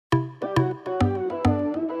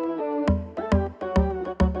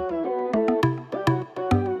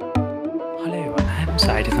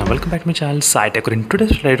Saichaitanya, welcome back to my channel Saichaitanya. In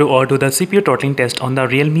today's video, I do the CPU throttling test on the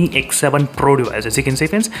Realme X7 Pro device. As you can see,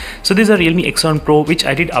 friends, so this is a Realme X7 Pro which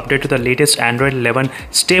I did update to the latest Android 11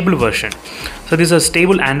 stable version. So this is a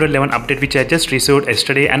stable Android 11 update which I just received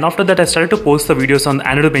yesterday, and after that I started to post the videos on the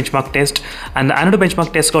Android benchmark test, and the Android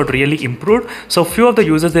benchmark test got really improved. So few of the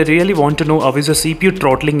users, they really want to know how is the CPU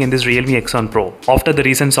throttling in this Realme X7 Pro after the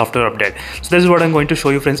recent software update. So this is what I'm going to show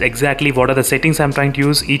you, friends, exactly what are the settings I'm trying to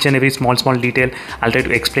use, each and every small detail I'll try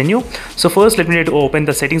to explain you. So first, let me try to open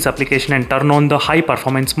the settings application and turn on the high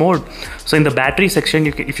performance mode. So in the battery section,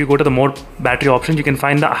 if you go to the more battery options, you can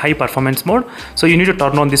find the high performance mode. So you need to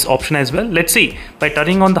turn on this option as well. Let's see, by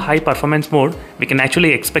turning on the high performance mode, we can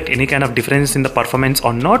actually expect any kind of difference in the performance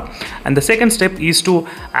or not. And the second step is to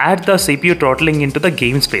add the CPU throttling into the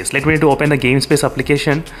game space. Let me try to open the game space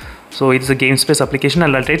application. So it's a game space application,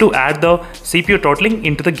 and I'll try to add the CPU throttling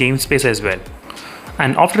into the game space as well.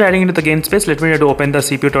 And after adding into the game space, let me try to open the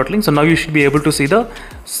CPU throttling. So now you should be able to see the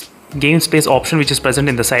game space option which is present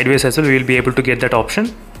in the sideways as well. We will be able to get that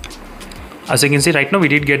option. As you can see right now, we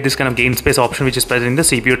did get this kind of game space option which is present in the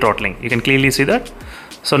CPU throttling. You can clearly see that.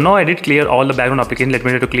 So now I did clear all the background application. Let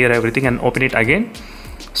me try to clear everything and open it again.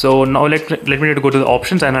 So now let me try to go to the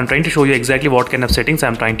options, and I'm trying to show you exactly what kind of settings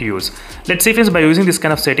I'm trying to use. Let's see, friends, by using this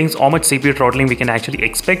kind of settings, how much CPU throttling we can actually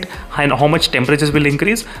expect, and how much temperatures will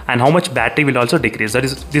increase, and how much battery will also decrease.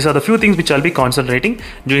 These are the few things which I'll be concentrating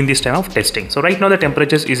during this time of testing. So right now the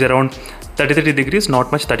temperatures is around 33 degrees,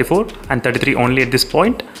 not much, 34 and 33 only at this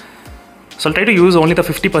point. So I'll try to use only the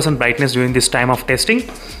 50% brightness during this time of testing.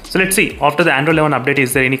 So let's see, after the Android 11 update,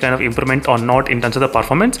 is there any kind of improvement or not in terms of the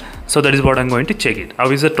performance? So that is what I'm going to check it. How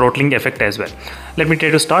is the throttling effect as well? Let me try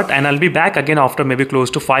to start, and I'll be back again after maybe close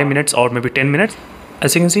to 5 minutes or maybe 10 minutes.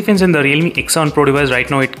 As you can see, friends, in the Realme X7 Pro device right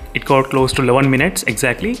now, it got close to 11 minutes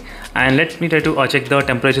exactly. And let me try to check the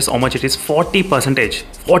temperatures, how much it is. 40%.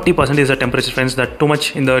 40% is the temperature, friends. That's too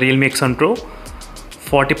much in the Realme X7 Pro.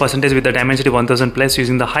 40% with the dimensity 1000 plus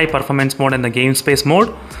using the high performance mode and the game space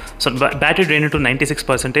mode. So battery drain to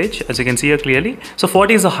 96%, as you can see here clearly. So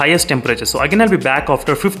 40 is the highest temperature. So again, I'll be back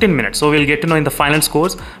after 15 minutes. So we'll get to know in the final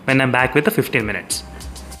scores when I'm back with the 15 minutes.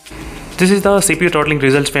 This is the CPU throttling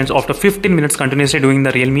results, friends, after 15 minutes continuously doing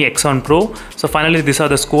the Realme X7 Pro. So finally, these are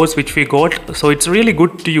the scores which we got. So it's really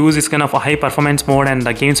good to use this kind of a high performance mode and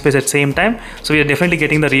the game space at the same time. So we are definitely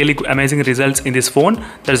getting the really amazing results in this phone.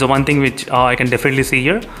 That is the one thing which I can definitely see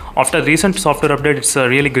here. After recent software update, it's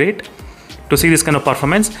really great to see this kind of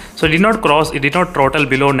performance. So it did not throttle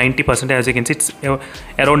below 90%. As you can see, it's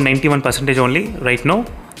around 91% only right now.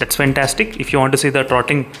 That's fantastic. If you want to see the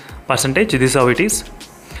throttling percentage, this is how it is.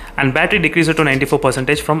 And battery decreased to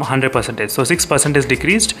 94% from 100%. So 6% is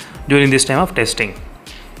decreased during this time of testing.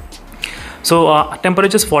 So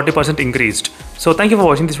temperatures 40% increased. So thank you for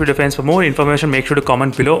watching this video, friends. For more information, make sure to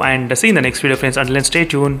comment below, and see you in the next video, friends. Until then, stay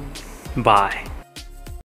tuned. Bye.